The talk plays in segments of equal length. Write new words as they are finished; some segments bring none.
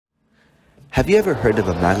Have you ever heard of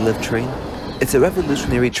a maglev train? It's a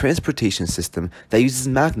revolutionary transportation system that uses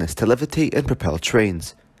magnets to levitate and propel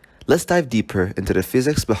trains. Let's dive deeper into the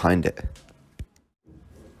physics behind it.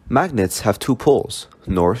 Magnets have two poles,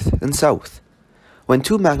 north and south. When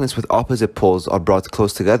two magnets with opposite poles are brought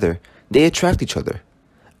close together, they attract each other.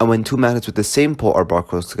 And when two magnets with the same pole are brought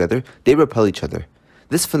close together, they repel each other.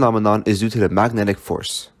 This phenomenon is due to the magnetic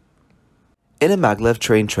force. In a maglev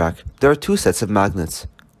train track, there are two sets of magnets,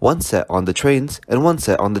 one set on the trains and one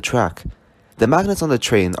set on the track. The magnets on the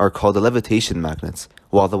train are called the levitation magnets,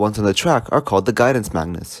 while the ones on the track are called the guidance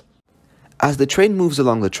magnets. As the train moves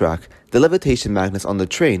along the track, the levitation magnets on the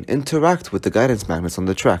train interact with the guidance magnets on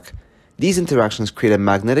the track. These interactions create a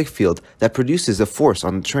magnetic field that produces a force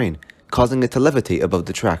on the train, causing it to levitate above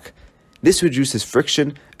the track. This reduces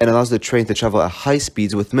friction and allows the train to travel at high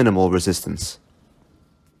speeds with minimal resistance.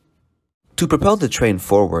 To propel the train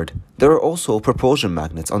forward, there are also propulsion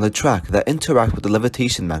magnets on the track that interact with the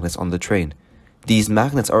levitation magnets on the train. These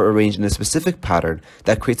magnets are arranged in a specific pattern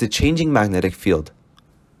that creates a changing magnetic field.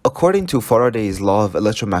 According to Faraday's law of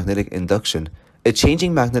electromagnetic induction, a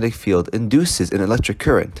changing magnetic field induces an electric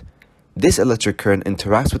current. This electric current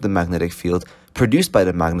interacts with the magnetic field produced by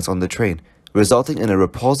the magnets on the train, resulting in a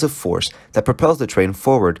repulsive force that propels the train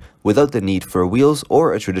forward without the need for wheels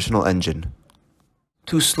or a traditional engine.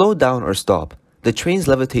 To slow down or stop, the train's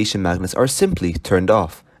levitation magnets are simply turned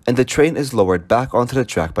off, and the train is lowered back onto the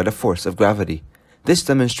track by the force of gravity. This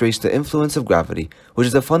demonstrates the influence of gravity, which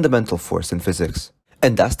is a fundamental force in physics.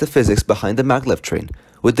 And that's the physics behind the maglev train.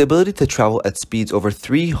 With the ability to travel at speeds over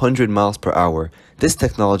 300 miles per hour, this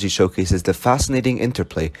technology showcases the fascinating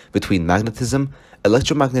interplay between magnetism,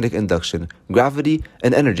 electromagnetic induction, gravity,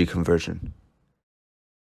 and energy conversion.